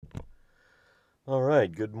All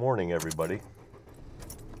right, good morning, everybody.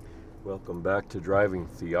 Welcome back to Driving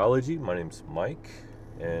Theology. My name's Mike,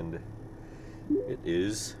 and it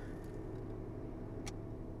is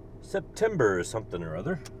September or something or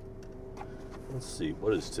other. Let's see,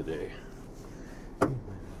 what is today? I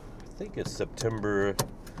think it's September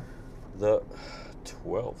the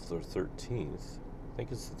 12th or 13th. I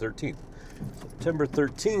think it's the 13th. September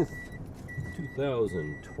 13th,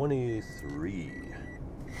 2023.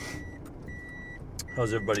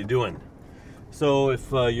 How's everybody doing? So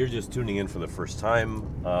if you're just tuning in for the first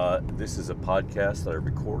time, this is a podcast that I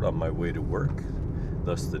record on my way to work,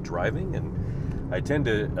 thus the driving, and I tend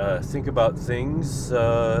to think about things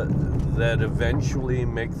that eventually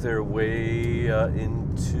make their way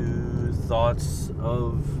into thoughts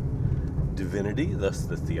of divinity, thus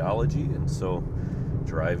the theology, and so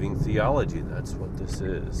driving theology, that's what this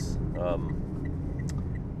is.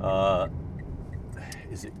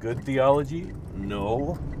 Is it good theology?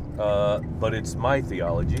 No. But it's my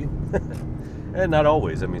theology. And not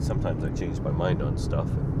always. I mean, sometimes I change my mind on stuff.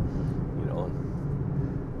 And,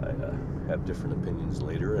 I have different opinions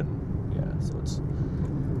later. And, yeah, so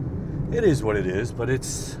it is what it is. But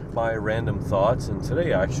it's my random thoughts. And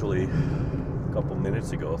today, actually, a couple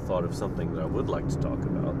minutes ago, thought of something that I would like to talk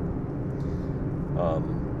about. A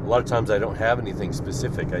lot of times I don't have anything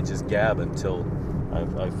specific. I just gab until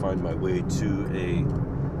I find my way to a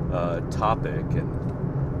topic, and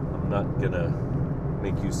I'm not gonna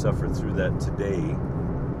make you suffer through that today.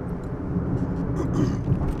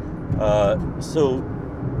 So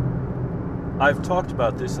I've talked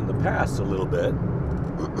about this in the past a little bit.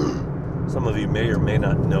 Some of you may or may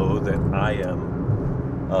not know that I am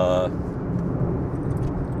I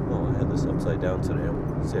had this upside down today.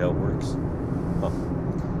 I'll see how it works.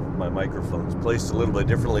 My microphone's placed a little bit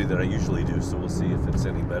differently than I usually do, so we'll see if it's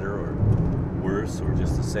any better or worse or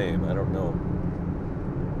just the same. I don't know.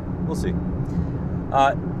 We'll see.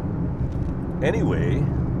 Anyway,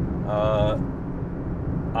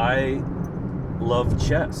 I love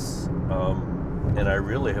chess, and I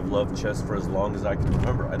really have loved chess for as long as I can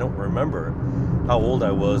remember. I don't remember how old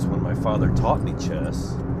I was when my father taught me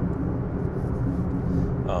chess,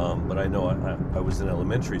 but I know I was in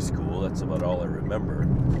elementary school. That's about all I remember.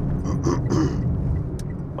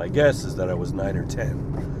 My guess is that I was 9 or 10.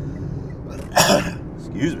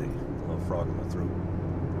 Excuse me, a little frog in my throat.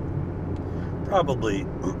 Probably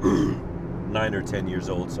 9 or 10 years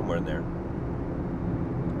old, somewhere in there.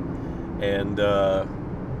 And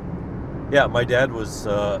yeah, my dad was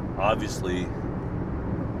obviously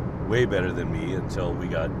way better than me until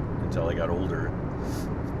I got older.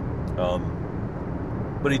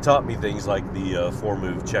 But he taught me things like the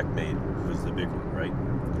 4-move checkmate was the big one, right?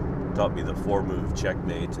 Taught me the 4-move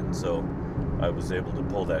checkmate, and so I was able to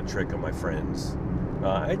pull that trick on my friends.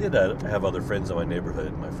 I did have other friends in my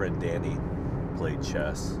neighborhood. My friend Danny played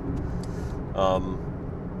chess.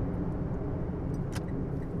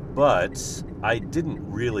 But I didn't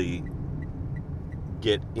really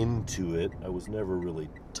get into it. I was never really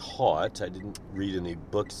taught. I didn't read any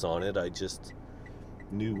books on it. I just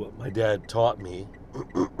knew what my dad taught me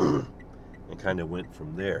and kind of went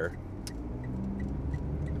from there.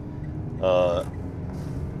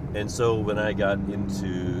 And so when I got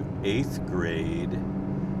into 8th grade,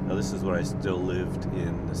 now this is when I still lived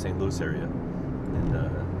in the St. Louis area,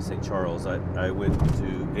 in St. Charles, I went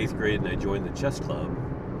to 8th grade and I joined the chess club.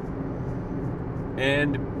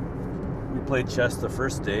 And we played chess the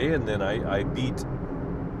first day, and then I beat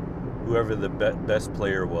whoever the best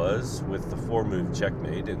player was with the 4-move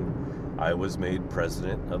checkmate, and I was made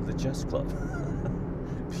president of the chess club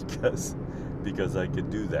because I could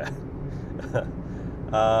do that.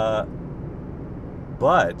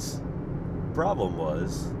 But problem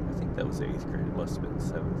was, I think that was 8th grade. It must have been the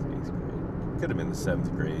 7th, 8th grade. Could have been the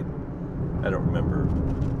 7th grade. I don't remember.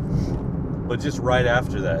 But just right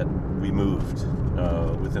after that, we moved.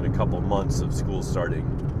 Within a couple months of school starting,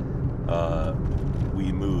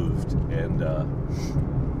 we moved and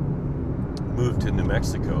moved to New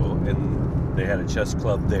Mexico, and they had a chess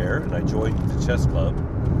club there, and I joined the chess club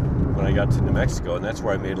when I got to New Mexico, and that's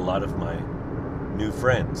where I made a lot of my new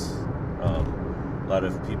friends. A lot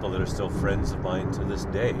of people that are still friends of mine to this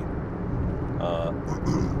day.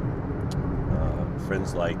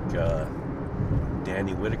 Friends like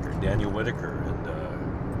Daniel Whitaker, and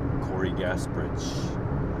Corey Gasprich.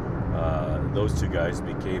 Those two guys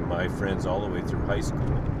became my friends all the way through high school,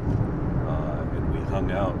 and we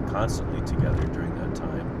hung out constantly together during that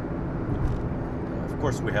time. Of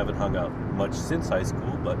course, we haven't hung out much since high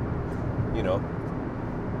school, but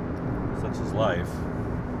such is life.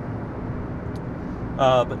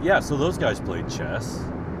 But yeah, so those guys played chess,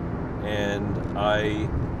 and I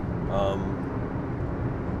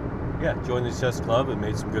joined the chess club and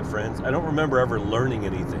made some good friends. I don't remember ever learning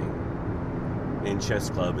anything in chess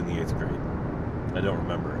club in the 8th grade. I don't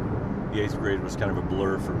remember. The 8th grade was kind of a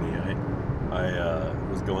blur for me. I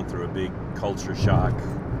was going through a big culture shock,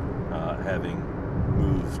 having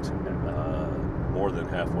moved more than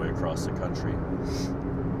halfway across the country,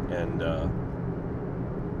 and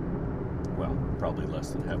probably less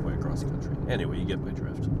than halfway across the country. Anyway, you get my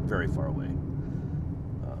drift. Very far away,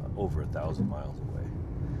 over 1,000 miles away,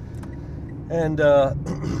 and so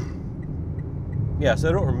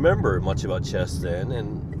I don't remember much about chess then.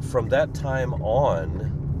 And from that time on,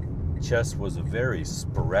 chess was a very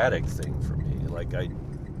sporadic thing for me. Like I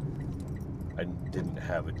didn't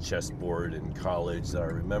have a chessboard in college that I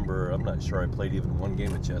remember. I'm not sure I played even one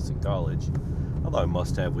game of chess in college, although I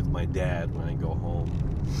must have with my dad when I go home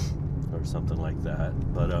or something like that.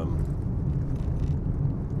 But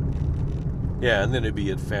and then it'd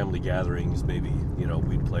be at family gatherings. Maybe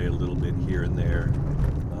we'd play a little bit here and there,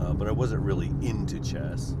 but I wasn't really into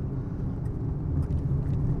chess.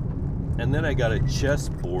 And then I got a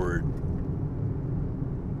chessboard.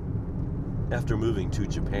 After moving to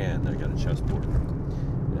Japan, I got a chessboard.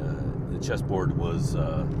 The chessboard was...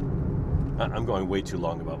 I'm going way too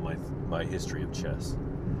long about my history of chess.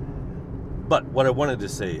 But what I wanted to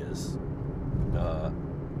say is,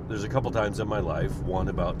 there's a couple times in my life, one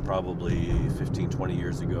about probably 15, 20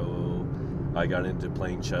 years ago, I got into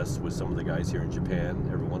playing chess with some of the guys here in Japan.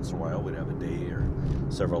 Every once in a while, we'd have a day or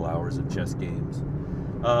several hours of chess games.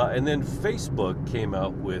 And then Facebook came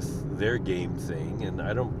out with their game thing, and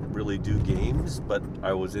I don't really do games, but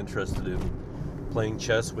I was interested in playing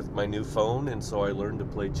chess with my new phone, and so I learned to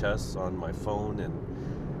play chess on my phone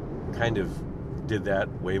and kind of did that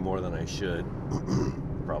way more than I should,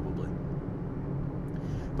 probably.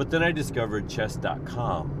 But then I discovered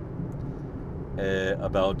chess.com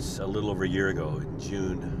about a little over a year ago, in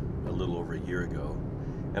June, a little over a year ago.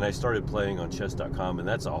 And I started playing on chess.com, and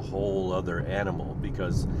that's a whole other animal,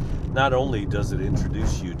 because not only does it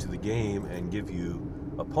introduce you to the game and give you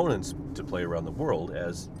opponents to play around the world,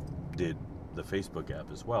 as did the Facebook app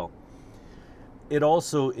as well, it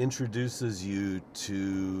also introduces you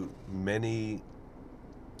to many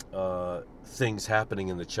things happening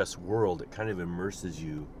in the chess world. It kind of immerses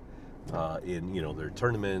you in their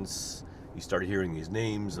tournaments. You start hearing these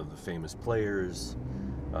names of the famous players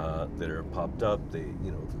that are popped up. They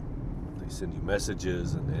send you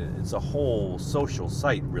messages, and it's a whole social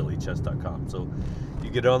site, really, chess.com. So you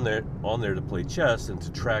get on there to play chess and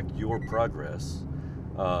to track your progress,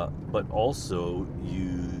 but also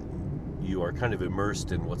you are kind of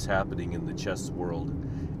immersed in what's happening in the chess world,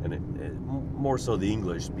 and more so the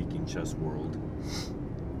English-speaking chess world.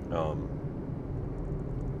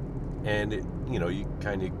 And you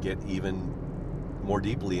kind of get even more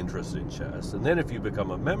deeply interested in chess. And then if you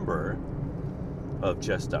become a member of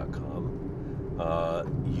chess.com,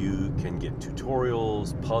 you can get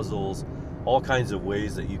tutorials, puzzles, all kinds of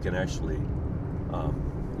ways that you can actually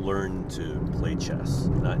learn to play chess,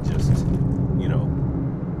 not just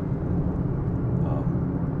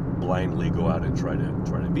blindly go out and try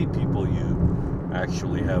to beat people. You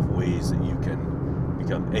actually have ways that you can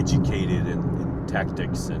become educated in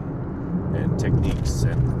tactics and techniques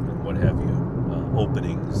and what have you,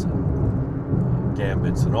 openings and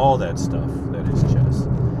gambits and all that stuff that is chess.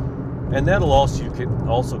 And that'll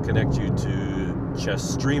also connect you to chess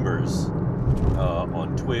streamers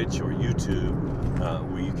on Twitch or YouTube,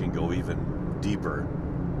 where you can go even deeper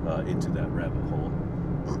into that rabbit hole.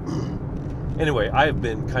 Anyway, I've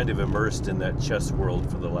been kind of immersed in that chess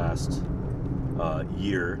world for the last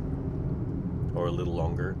year or a little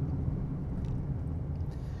longer.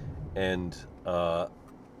 And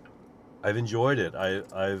I've enjoyed it.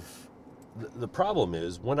 The problem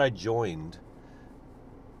is, when I joined,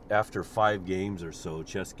 after 5 games or so,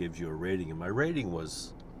 chess gives you a rating, and my rating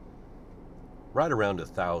was right around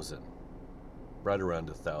 1,000.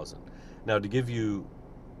 Now, to give you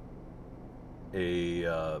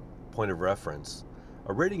a point of reference,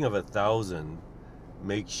 a rating of 1,000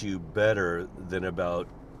 makes you better than about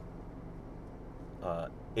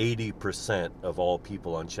 80% of all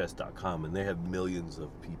people on chess.com, and they have millions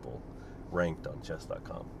of people ranked on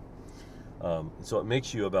chess.com. So it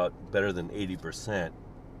makes you about better than 80%,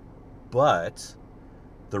 but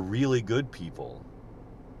the really good people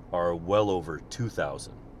are well over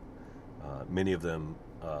 2,000. Many of them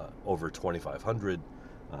over 2,500.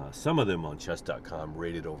 Some of them on chess.com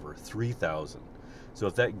rated over 3,000. So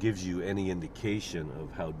if that gives you any indication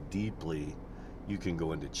of how deeply you can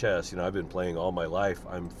go into chess, I've been playing all my life.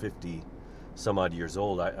 I'm 50 some odd years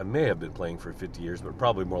old. I may have been playing for 50 years, but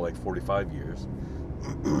probably more like 45 years.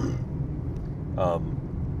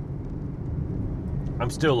 I'm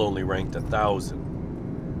still only ranked 1,000,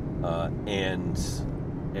 and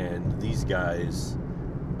these guys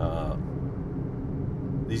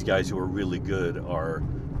who are really good are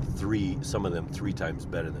some of them 3 times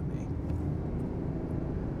better than me.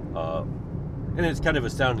 And it's kind of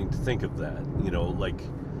astounding to think of that,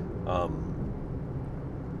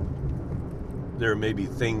 there may be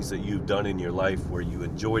things that you've done in your life where you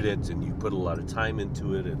enjoyed it and you put a lot of time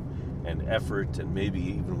into it and effort, and maybe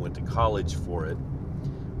even went to college for it.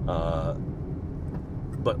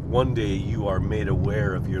 But one day you are made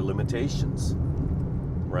aware of your limitations,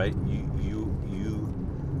 right?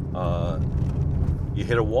 You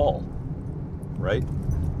hit a wall, right?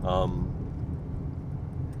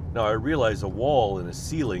 Now I realize a wall and a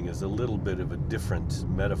ceiling is a little bit of a different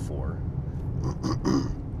metaphor.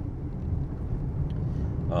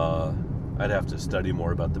 I'd have to study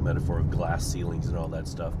more about the metaphor of glass ceilings and all that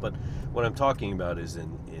stuff, but what I'm talking about is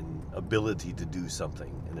in ability to do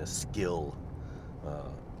something, in a skill,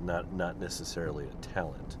 not necessarily a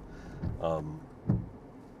talent. And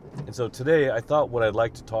so today I thought what I'd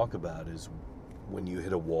like to talk about is when you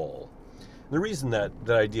hit a wall. The reason that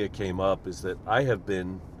idea came up is that I have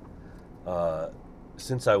been,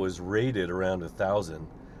 since I was rated around 1,000,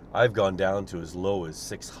 I've gone down to as low as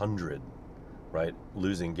 600, right?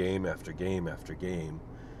 Losing game after game after game,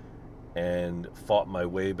 and fought my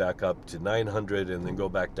way back up to 900, and then go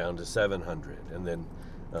back down to 700, and then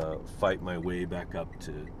fight my way back up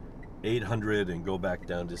to 800 and go back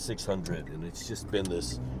down to 600. And it's just been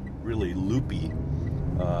this really loopy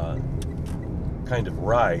kind of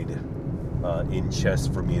ride in chess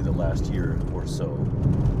for me the last year or so,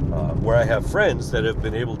 where I have friends that have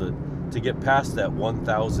been able to get past that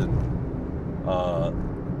 1,000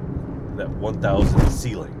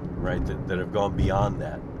 ceiling, right? That have gone beyond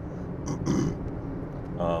that,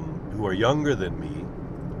 who are younger than me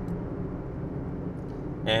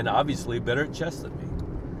and obviously better at chess than me.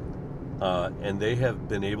 And they have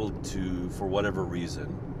been able to, for whatever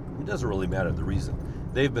reason, it doesn't really matter the reason,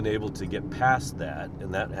 they've been able to get past that,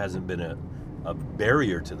 and that hasn't been a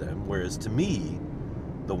barrier to them, whereas to me,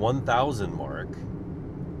 the 1,000 mark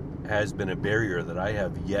has been a barrier that I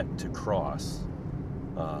have yet to cross,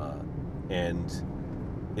 and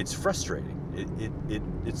it's frustrating.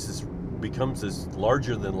 It's just becomes this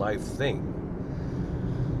larger than life thing,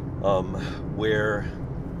 where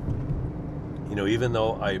even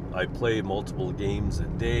though I play multiple games a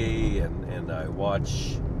day and I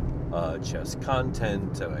watch chess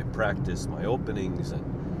content and I practice my openings, and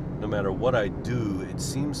no matter what I do, it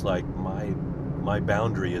seems like my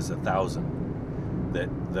boundary is 1,000,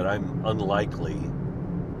 that I'm unlikely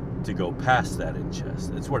to go past that in chess.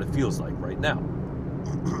 That's what it feels like right now.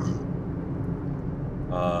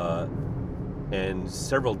 And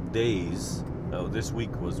several days, this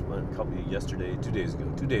week was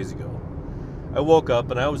 2 days ago, I woke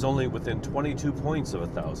up and I was only within 22 points of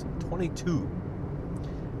 1,000. 22.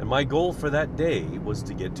 And my goal for that day was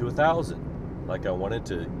to get to 1,000. Like, I wanted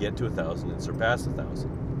to get to 1,000 and surpass 1,000.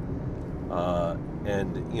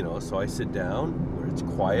 So I sit down where it's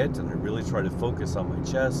quiet and I really try to focus on my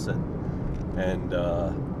chess, and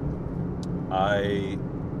I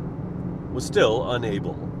was still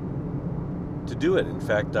unable to do it. In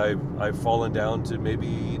fact, I've fallen down to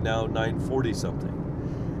maybe now 940 something.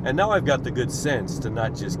 And now I've got the good sense to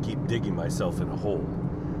not just keep digging myself in a hole.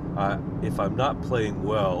 If I'm not playing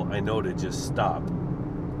well, I know to just stop.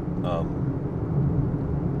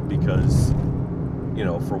 Because,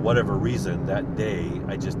 for whatever reason, that day,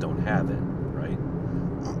 I just don't have it, right?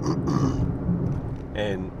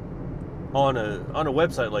 And on a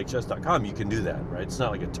website like chess.com, you can do that, right? It's not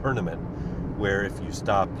like a tournament where if you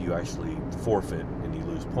stop, you actually forfeit and you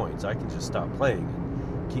lose points. I can just stop playing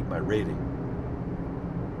and keep my rating.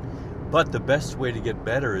 But the best way to get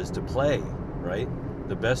better is to play, right?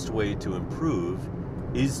 The best way to improve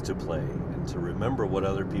is to play and to remember what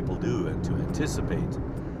other people do and to anticipate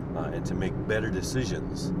and to make better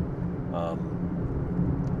decisions,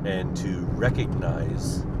 and to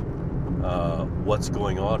recognize what's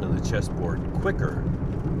going on in the chessboard quicker,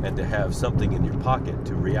 and to have something in your pocket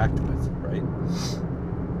to react with, right?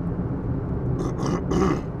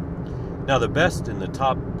 Now, the best and the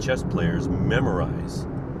top chess players memorize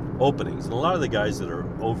openings, and a lot of the guys that are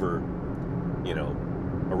over,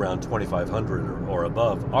 around 2,500 or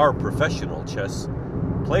above are professional chess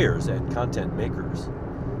players and content makers.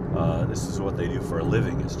 This is what they do for a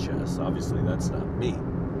living, is chess. Obviously, that's not me.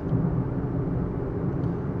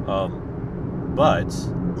 But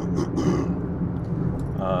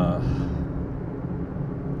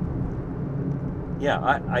Yeah,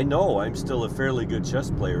 I know I'm still a fairly good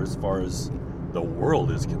chess player as far as the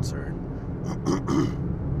world is concerned.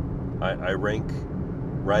 I rank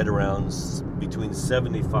right around between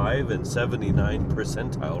 75 and 79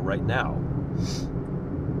 percentile right now.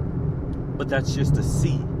 But that's just a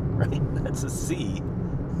C, right? That's a C.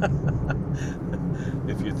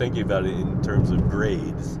 If you're thinking about it in terms of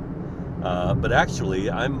grades. But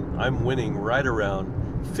actually, I'm winning right around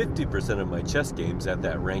 50% of my chess games at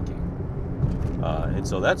that ranking. And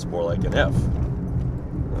so that's more like an F.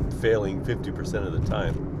 I'm failing 50% of the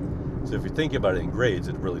time. So if you think about it in grades,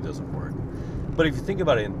 it really doesn't work. But if you think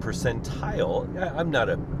about it in percentile, I'm not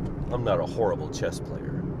a horrible chess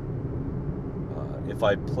player. If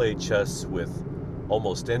I play chess with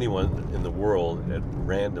almost anyone in the world at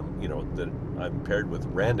random, that I'm paired with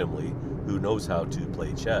randomly, who knows how to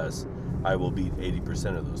play chess, I will beat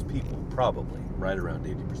 80% of those people, probably, right around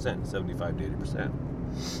 80%, 75 to 80%.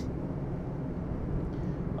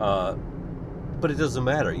 But it doesn't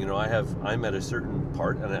matter, I'm at a certain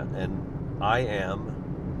part, and I am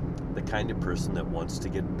the kind of person that wants to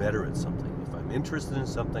get better at something. If I'm interested in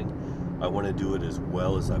something, I want to do it as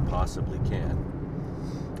well as I possibly can.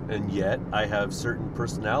 And yet, I have certain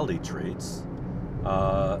personality traits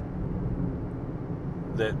that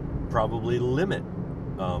probably limit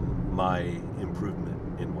my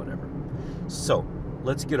improvement in whatever. So,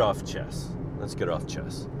 let's get off chess.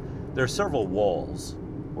 There are several walls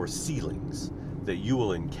or ceilings that you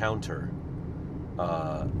will encounter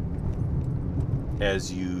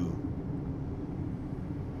as you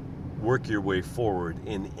work your way forward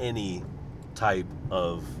in any type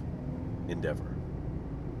of endeavor.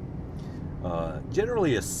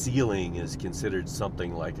 Generally, a ceiling is considered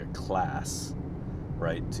something like a class,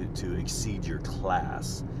 right? To exceed your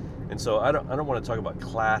class, and so I don't want to talk about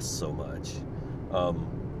class so much.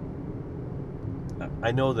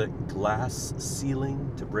 I know that glass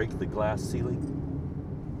ceiling, to break the glass ceiling,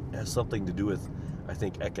 has something to do with, I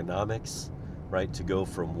think, economics, right? To go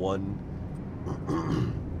from one.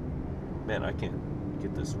 Man, I can't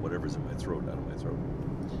get this whatever's in my throat out of my throat.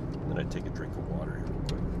 And then I take a drink of water here real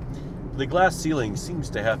quick. The glass ceiling seems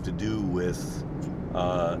to have to do with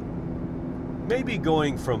maybe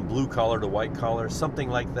going from blue collar to white collar, something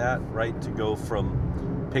like that, right? To go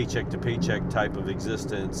from paycheck to paycheck type of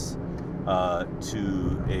existence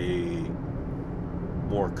to a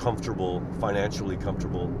more comfortable, financially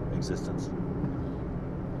comfortable existence.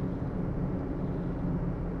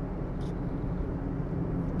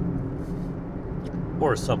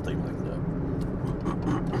 Or something like that.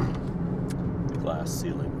 The glass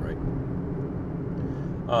ceiling, right?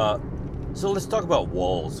 So let's talk about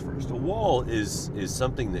walls first. A wall is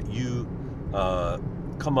something that you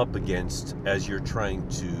come up against as you're trying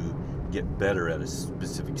to get better at a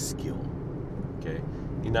specific skill. Okay,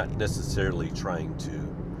 you're not necessarily trying to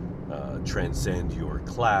transcend your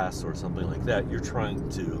class or something like that. You're trying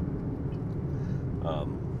to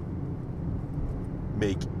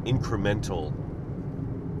make incremental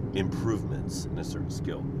improvements in a certain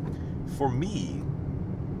skill. For me,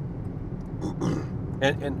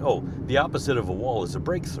 the opposite of a wall is a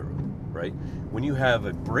breakthrough, right? When you have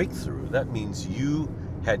a breakthrough, that means you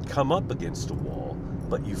had come up against a wall,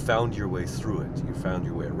 but you found your way through it. You found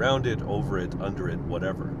your way around it, over it, under it,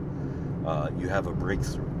 whatever. You have a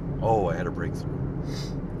breakthrough. Oh, I had a breakthrough.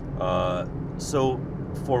 So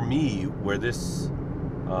for me, where this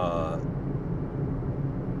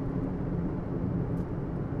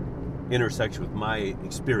intersects with my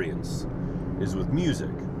experience is with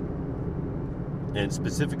music, and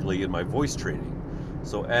specifically in my voice training.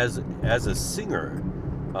 So as a singer,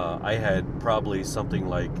 I had probably something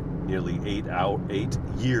like nearly 8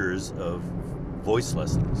 years of voice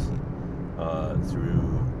lessons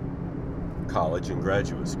through college and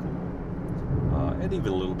graduate school, and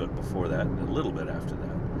even a little bit before that and a little bit after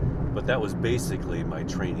that. But that was basically my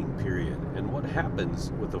training period. And what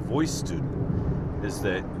happens with a voice student is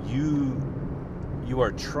that you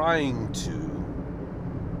are trying to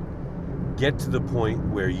get to the point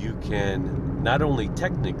where you can not only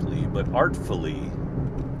technically but artfully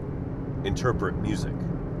interpret music,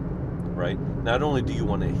 right? Not only do you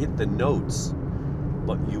want to hit the notes,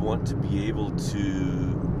 but you want to be able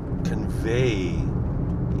to convey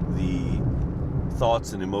the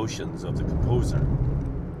thoughts and emotions of the composer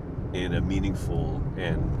in a meaningful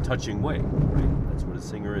and touching way, right? That's what a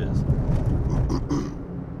singer is.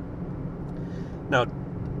 Now,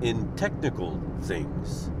 in technical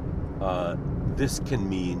things, this can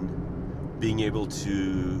mean being able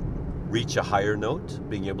to reach a higher note,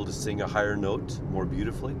 being able to sing a higher note more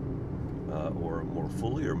beautifully, or more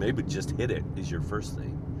fully, or maybe just hit it is your first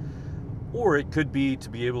thing. Or it could be to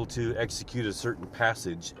be able to execute a certain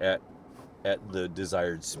passage at the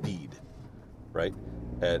desired speed, right?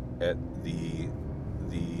 At the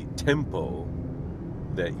tempo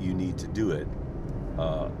that you need to do it.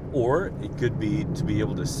 Or it could be to be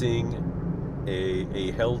able to sing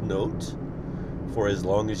a held note for as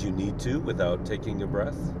long as you need to without taking a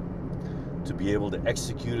breath, to be able to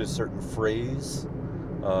execute a certain phrase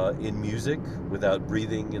in music without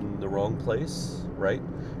breathing in the wrong place, right?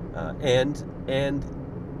 And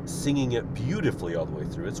singing it beautifully all the way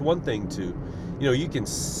through. It's one thing to, you can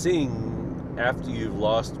sing after you've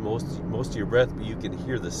lost most of your breath, but you can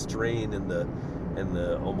hear the strain and the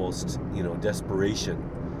almost desperation,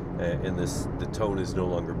 and the tone is no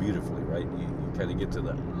longer beautifully, right? You kind of get to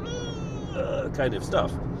the kind of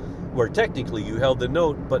stuff where technically you held the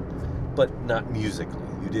note, but not musically.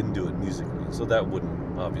 You didn't do it musically, so that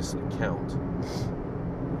wouldn't obviously count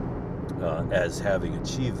as having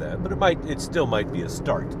achieved that. But it still might be a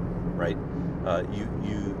start, right?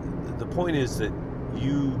 The point is that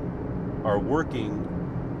you are working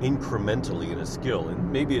incrementally in a skill,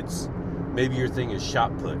 and maybe your thing is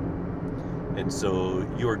shot put, and so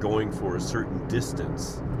you are going for a certain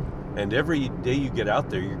distance, and every day you get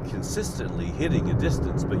out there, you're consistently hitting a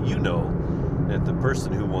distance, but that the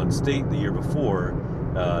person who won state the year before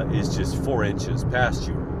is just 4 inches past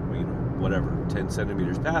you, or 10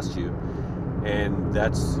 centimeters past you, and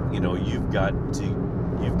that's you've got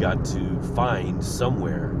to find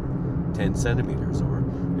somewhere 10 centimeters, or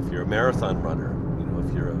if you're a marathon runner,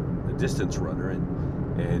 if you're a distance runner, and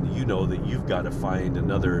that you've got to find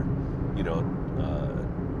another, you've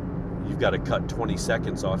got to cut 20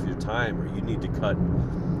 seconds off your time, or you need to cut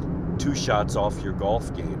 2 shots off your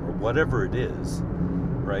golf game, or whatever it is,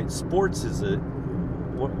 right? Sports is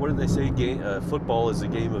what did they say? Football is a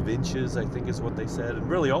game of inches, I think is what they said, and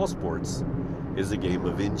really all sports is a game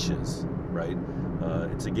of inches, right?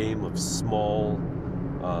 It's a game of small,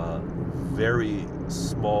 very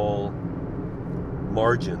small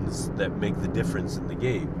margins that make the difference in the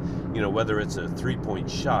game. Whether it's a 3-point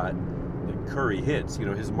shot that Curry hits,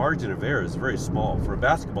 his margin of error is very small. For a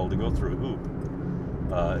basketball to go through a hoop,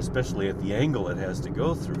 especially at the angle it has to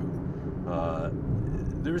go through,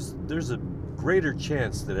 there's a greater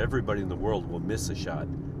chance that everybody in the world will miss a shot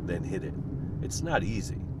than hit it. It's not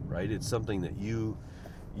easy, right? It's something that you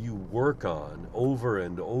work on over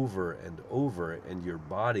and over and over, and your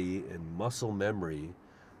body and muscle memory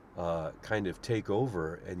kind of take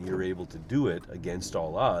over, and you're able to do it against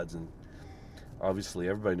all odds. And obviously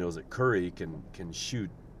everybody knows that Curry can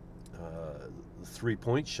shoot the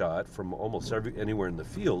 3-point shot from almost anywhere in the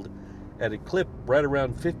field at a clip right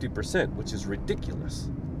around 50%, which is ridiculous.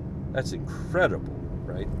 That's incredible,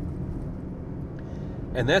 right?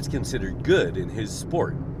 And that's considered good in his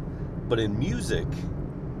sport. But in music,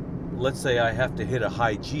 let's say I have to hit a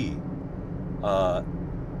high G,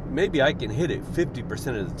 maybe I can hit it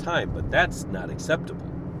 50% of the time, but that's not acceptable.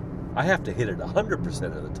 I have to hit it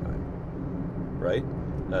 100% of the time, right?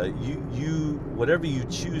 Whatever you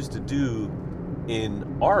choose to do in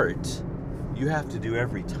art, you have to do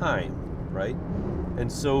every time, right? And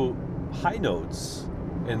so high notes,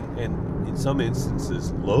 and in some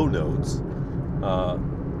instances low notes,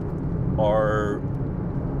 are,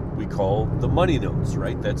 we call the money notes,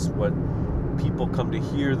 right? That's what people come to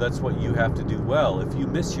hear. That's what you have to do well. If you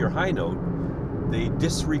miss your high note, they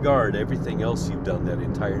disregard everything else you've done that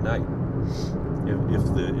entire night.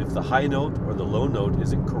 If the high note or the low note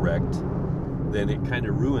isn't correct, then it kind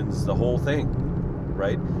of ruins the whole thing,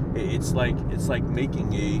 right? It's like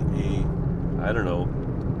making a I don't know,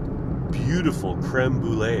 beautiful creme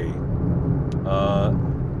brulee,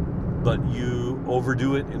 but you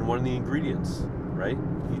overdo it in one of the ingredients, right?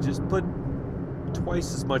 You just put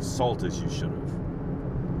twice as much salt as you should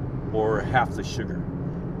have, or half the sugar,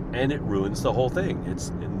 and it ruins the whole thing.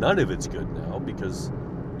 None of it's good now because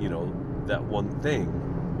that one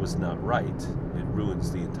thing was not right. It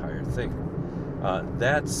ruins the entire thing.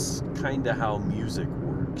 That's kind of how music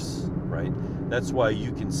works, right? That's why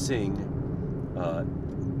you can sing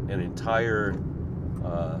an entire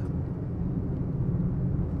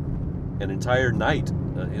night,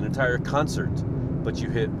 an entire concert, but you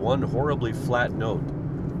hit one horribly flat note.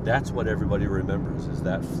 That's what everybody remembers, is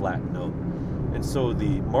that flat note. And so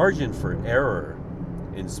the margin for error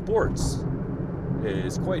in sports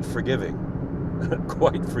is quite forgiving,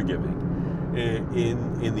 quite forgiving.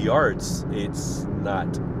 In the arts, it's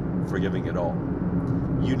not forgiving at all.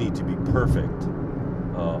 You need to be perfect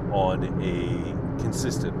on a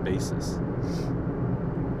consistent basis.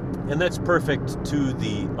 And that's perfect to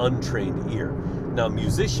the untrained ear. Now,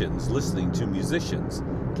 musicians, listening to musicians,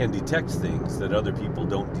 can detect things that other people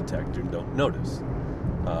don't detect or don't notice.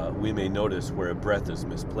 We may notice where a breath is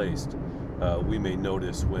misplaced. We may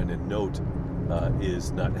notice when a note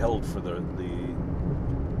is not held for the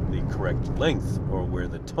correct length, or where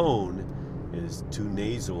the tone is too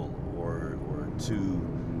nasal or too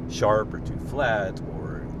sharp or too flat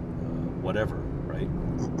or whatever, right?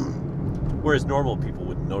 Whereas normal people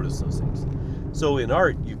wouldn't notice those things. So in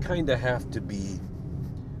art, you kind of have to be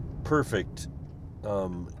perfect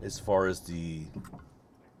as far as the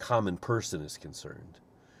common person is concerned.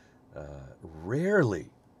 Rarely,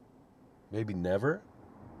 maybe never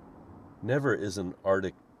is an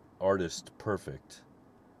artist perfect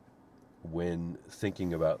when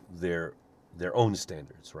thinking about their own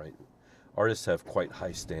standards, right? Artists have quite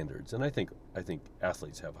high standards, and I think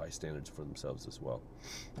athletes have high standards for themselves as well.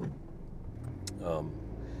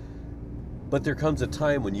 But there comes a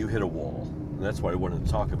time when you hit a wall, and that's what I wanted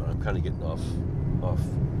to talk about. I'm kind of getting off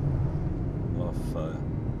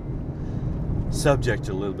subject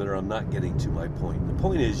a little bit, or I'm not getting to my point. The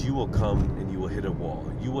point is, you will come and you will hit a wall.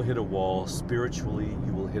 You will hit a wall spiritually.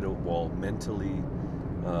 You will hit a wall mentally.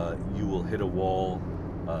 You will hit a wall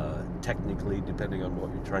technically, depending on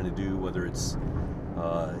what you're trying to do, whether it's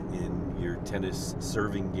in your tennis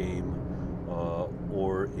serving game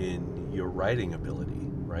or in your writing ability,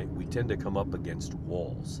 right? We tend to come up against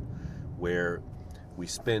walls where we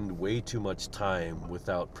spend way too much time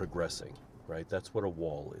without progressing, right? That's what a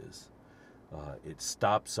wall is. It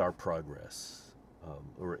stops our progress,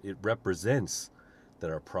 or it represents that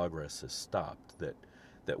our progress has stopped, that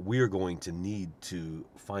we're going to need to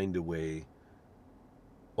find a way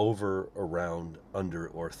over, around, under,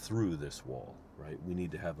 or through this wall, right? We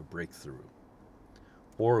need to have a breakthrough,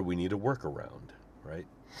 or we need a workaround, right?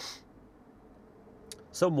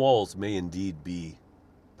 Some walls may indeed be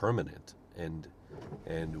permanent, and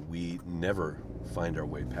we never find our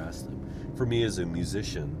way past them. For me as a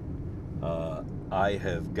musician, I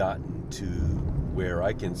have gotten to where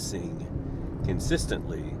I can sing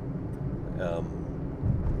consistently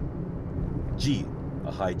G,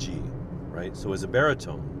 a high G, right? So as a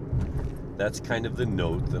baritone, that's kind of the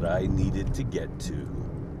note that I needed to get to.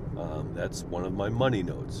 That's one of my money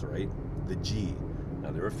notes, right? The G.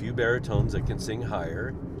 Now there are a few baritones that can sing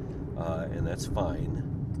higher, and that's fine.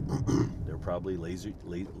 They're probably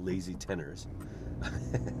lazy tenors.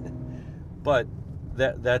 But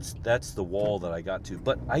that's the wall that I got to.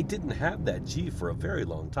 But I didn't have that G for a very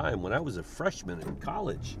long time. When I was a freshman in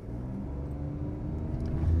college,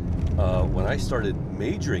 when I started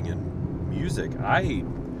majoring in music, I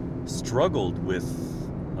struggled with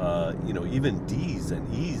even D's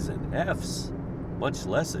and E's and F's, much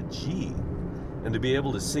less a G. And to be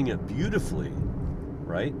able to sing it beautifully,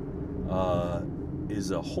 right,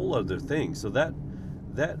 is a whole other thing. So that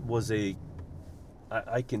was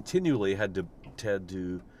I continually had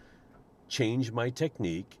to change my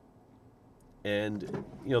technique, and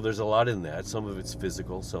there's a lot in that. Some of it's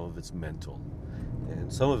physical, some of it's mental,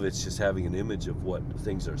 and some of it's just having an image of what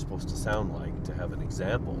things are supposed to sound like, to have an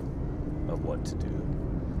example of what to do.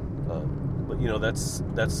 But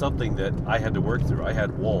that's something that I had to work through. I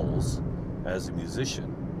had walls as a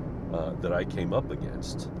musician that I came up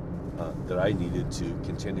against, that I needed to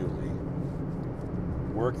continually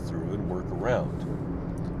work through and work around.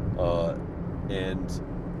 And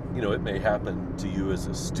it may happen to you as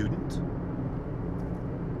a student.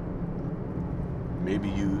 Maybe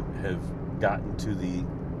you have gotten to the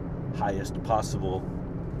highest possible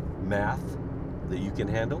math that you can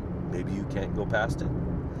handle. Maybe you can't go past it.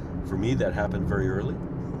 For me, that happened very early.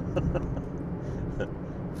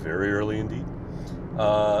 Very early indeed.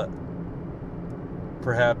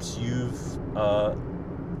 Perhaps you've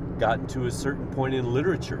gotten to a certain point in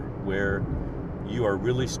literature where you are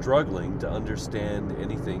really struggling to understand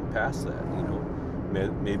anything past that.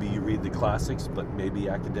 Maybe you read the classics, but maybe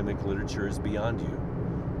academic literature is beyond you.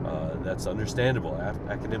 That's understandable.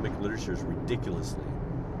 Academic literature is ridiculously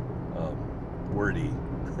wordy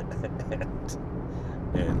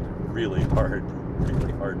and really hard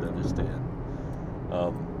to understand.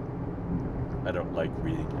 I don't like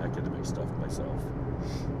reading academic stuff myself.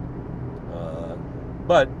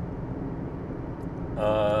 But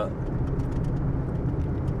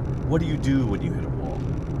what do you do when you hit a wall?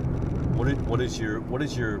 What is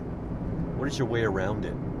your way around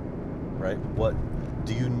it? Right? What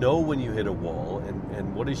do you know when you hit a wall,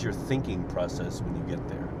 and what is your thinking process when you get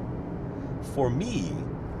there? For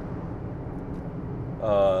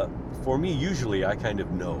me, usually I kind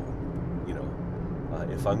of know,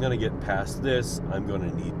 if I'm going to get past this, I'm going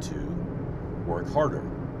to need to work harder,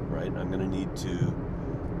 right? I'm going to need to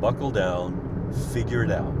buckle down, figure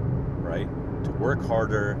it out, right? to work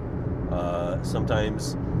harder.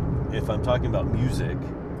 Sometimes, if I'm talking about music,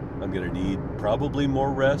 I'm going to need probably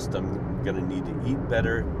more rest. I'm going to need to eat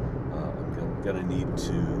better. I'm going to need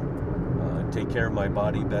to take care of my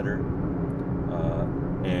body better.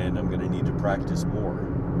 And I'm going to need to practice more.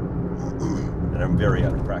 And I'm very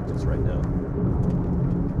out of practice right now.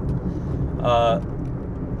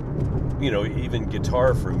 Even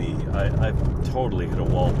guitar for me, I've totally hit a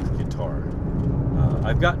wall with guitar.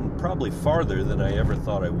 I've gotten probably farther than I ever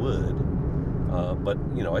thought I would. But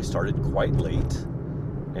I started quite late.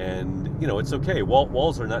 And, it's okay.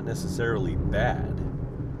 Walls are not necessarily bad.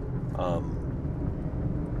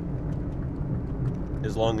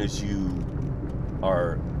 As long as you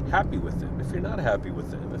are happy with them. If you're not happy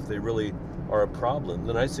with them, if they really are a problem,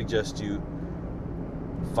 then I suggest you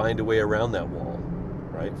find a way around that wall,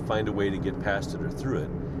 right? Find a way to get past it or through it.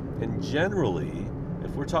 And generally,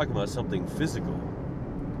 if we're talking about something physical,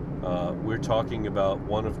 we're talking about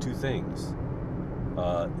one of two things.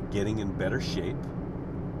 Getting in better shape,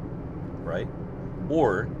 right?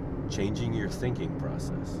 Or changing your thinking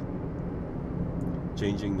process.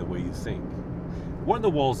 Changing the way you think. One of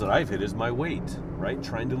the walls that I've hit is my weight, right?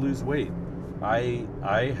 Trying to lose weight. I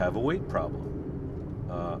have a weight problem.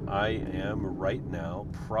 I am right now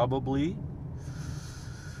probably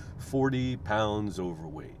 40 pounds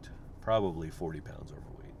overweight. Probably 40 pounds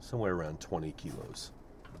overweight. Somewhere around 20 kilos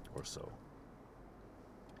or so.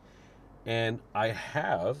 And I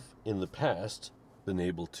have, in the past, been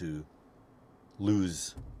able to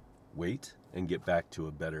lose weight and get back to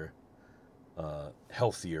a better,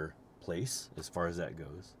 healthier place as far as that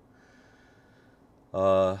goes.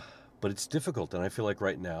 But it's difficult, and I feel like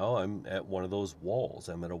right now I'm at one of those walls.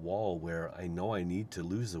 I'm at a wall where I know I need to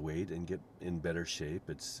lose the weight and get in better shape.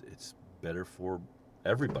 It's better for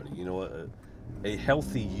everybody. A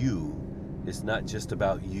healthy you is not just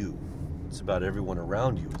about you. It's about everyone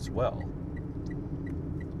around you as well.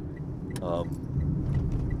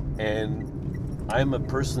 And I'm a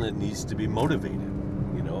person that needs to be motivated.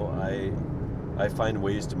 I find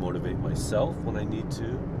ways to motivate myself when I need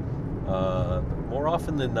to. More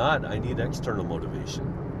often than not, I need external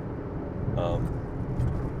motivation.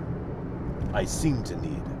 I seem to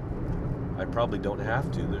need. I probably don't have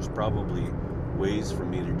to. There's probably ways for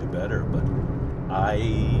me to do better, but I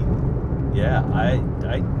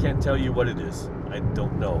can't tell you what it is. I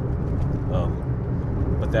don't know.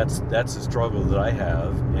 But that's a struggle that I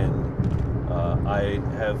have, and I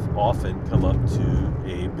have often come up to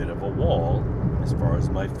a bit of a wall as far as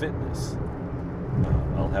my fitness.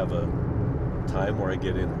 I'll have a time where I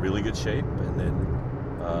get in really good shape, and then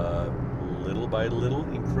little by little,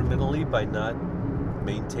 incrementally, by not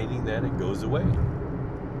maintaining that, it goes away.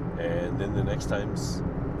 And then the next times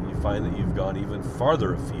you find that you've gone even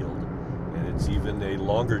farther afield, and it's even a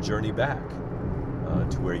longer journey back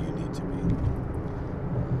to where you need to be.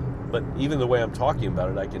 But even the way I'm talking about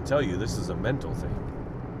it, I can tell you this is a mental thing,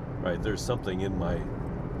 right? There's something in my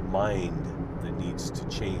mind that needs to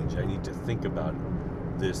change. I need to think about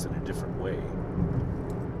this in a different way.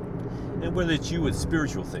 And whether it's you with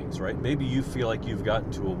spiritual things, right? Maybe you feel like you've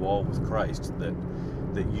gotten to a wall with Christ, that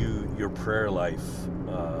your prayer life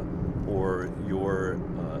or your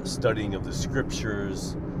studying of the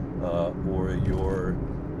scriptures or your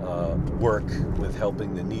work with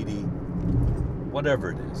helping the needy,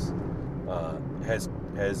 whatever it is,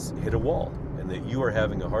 has hit a wall, and that you are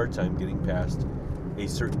having a hard time getting past a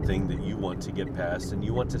certain thing that you want to get past and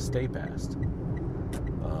you want to stay past.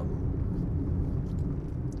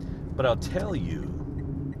 But I'll tell you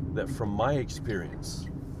that from my experience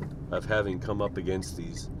of having come up against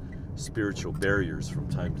these spiritual barriers from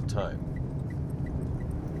time to time,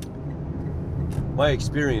 my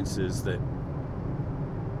experience is that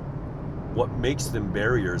what makes them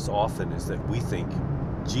barriers often is that we think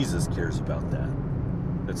Jesus cares about that.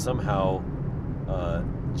 That somehow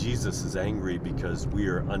Jesus is angry because we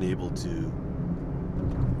are unable to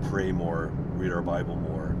pray more, read our Bible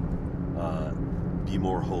more, be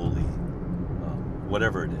more holy,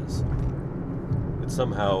 whatever it is. That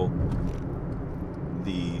somehow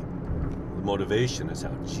the motivation is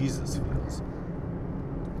how Jesus feels.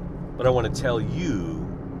 But I want to tell you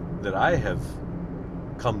that I have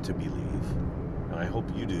come to believe, and I hope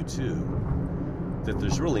you do too, that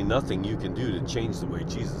there's really nothing you can do to change the way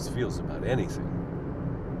Jesus feels about anything.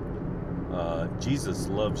 Jesus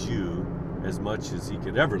loves you as much as he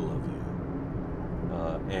could ever love you.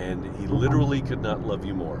 And he literally could not love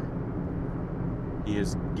you more. He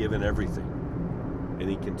has given everything. And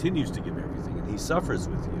he continues to give everything. And he suffers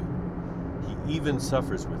with you. He even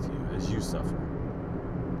suffers with you as you suffer.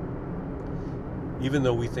 Even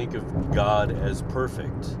though we think of God as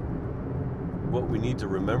perfect, what we need to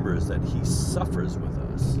remember is that he suffers with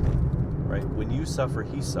us, right? When you suffer,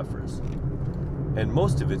 he suffers. And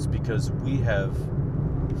most of it's because we have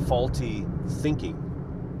faulty thinking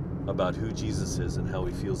about who Jesus is and how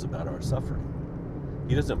he feels about our suffering.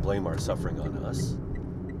 He doesn't blame our suffering on us.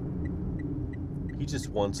 He just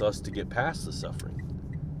wants us to get past the suffering.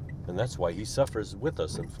 And that's why he suffers with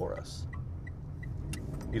us and for us.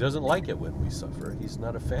 He doesn't like it when we suffer. He's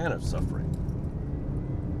not a fan of suffering.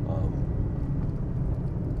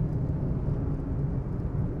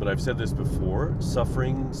 But I've said this before,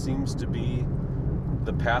 suffering seems to be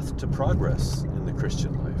the path to progress in the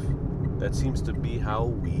Christian life. That seems to be how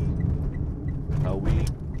we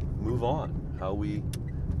move on, how we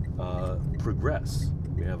progress.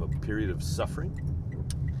 We have a period of suffering,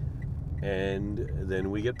 and then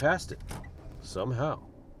we get past it somehow.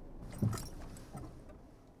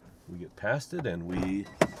 We get past it, and we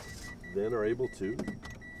then are able to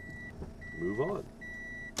move on.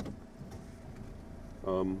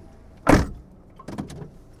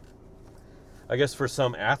 I guess for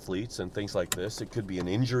some athletes and things like this, it could be an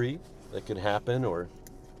injury that could happen, or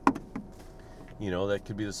that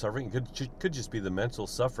could be the suffering. It could just be the mental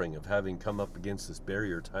suffering of having come up against this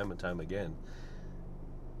barrier time and time again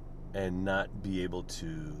and not be able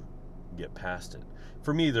to get past it.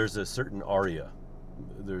 For me, there's a certain aria.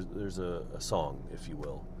 There's a song, if you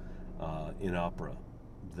will, in opera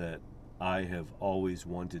that I have always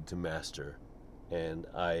wanted to master, and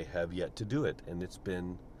I have yet to do it. And it's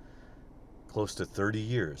been close to 30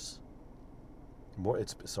 years.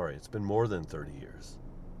 It's been more than 30 years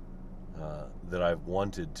that I've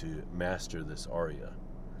wanted to master this aria,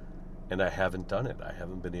 and I haven't done it. I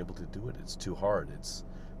haven't been able to do it. It's too hard. It's,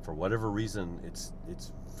 for whatever reason, it's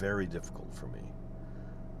very difficult for me,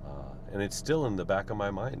 and it's still in the back of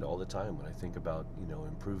my mind all the time when I think about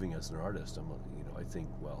improving as an artist. I think,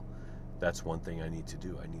 well, that's one thing I need to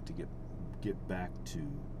do. I need to get back to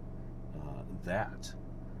that.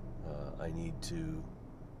 I need to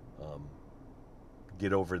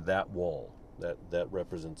get over that wall. That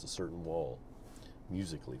represents a certain wall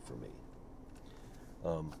musically for me.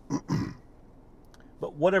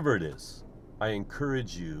 But whatever it is, I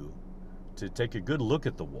encourage you to take a good look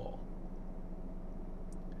at the wall,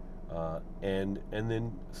 and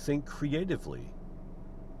then think creatively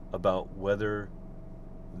about whether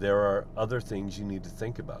there are other things you need to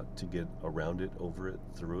think about to get around it, over it,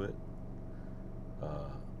 through it,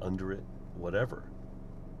 under it, whatever.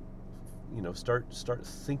 Start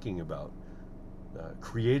thinking about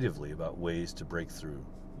creatively about ways to break through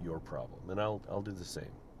your problem, and I'll do the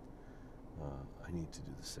same. I need to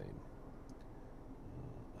do the same.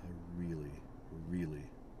 I really, really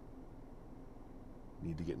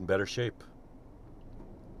need to get in better shape.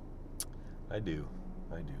 I do.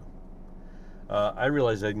 I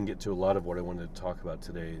realize I didn't get to a lot of what I wanted to talk about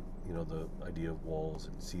today. The idea of walls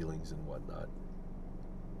and ceilings and whatnot.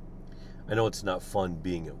 I know it's not fun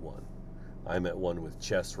being at one. I'm at one with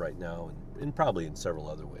chess right now, and probably in several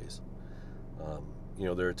other ways.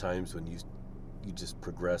 There are times when you just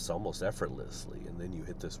progress almost effortlessly, and then you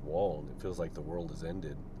hit this wall, and it feels like the world has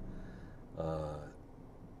ended.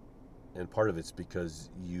 And part of it's because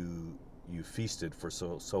you feasted for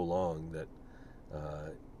so long that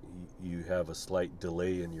you have a slight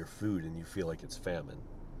delay in your food, and you feel like it's famine.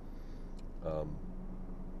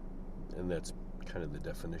 And that's kind of the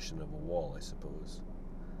definition of a wall, I suppose.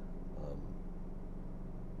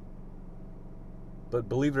 But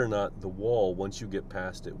believe it or not, the wall, once you get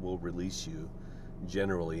past it, will release you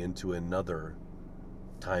generally into another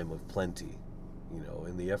time of plenty.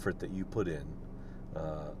 And the effort that you put in,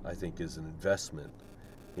 I think, is an investment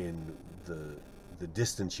in the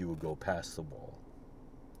distance you will go past the wall.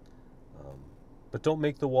 But don't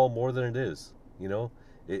make the wall more than it is.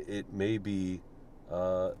 It may be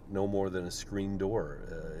no more than a screen door.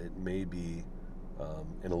 It may be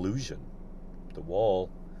an illusion. The wall,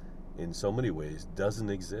 in so many ways, doesn't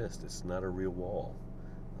exist. It's not a real wall.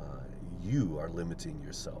 You are limiting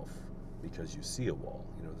yourself because you see a wall.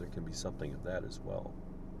 There can be something of that as well.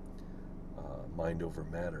 Mind over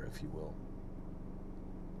matter, if you will.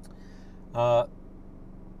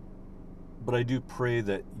 But I do pray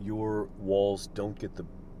that your walls don't get the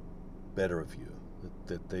better of you.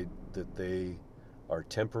 That they are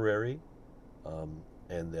temporary,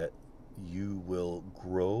 and that you will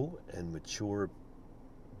grow and mature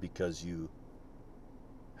because you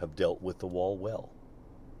have dealt with the wall well.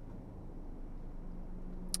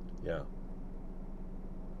 Yeah.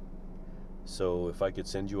 So if I could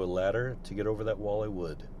send you a ladder to get over that wall, I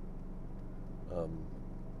would.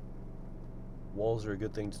 Walls are a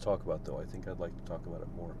good thing to talk about, though. I think I'd like to talk about it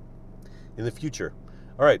more in the future.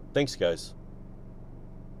 All right. Thanks, guys.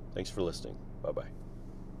 Thanks for listening. Bye-bye.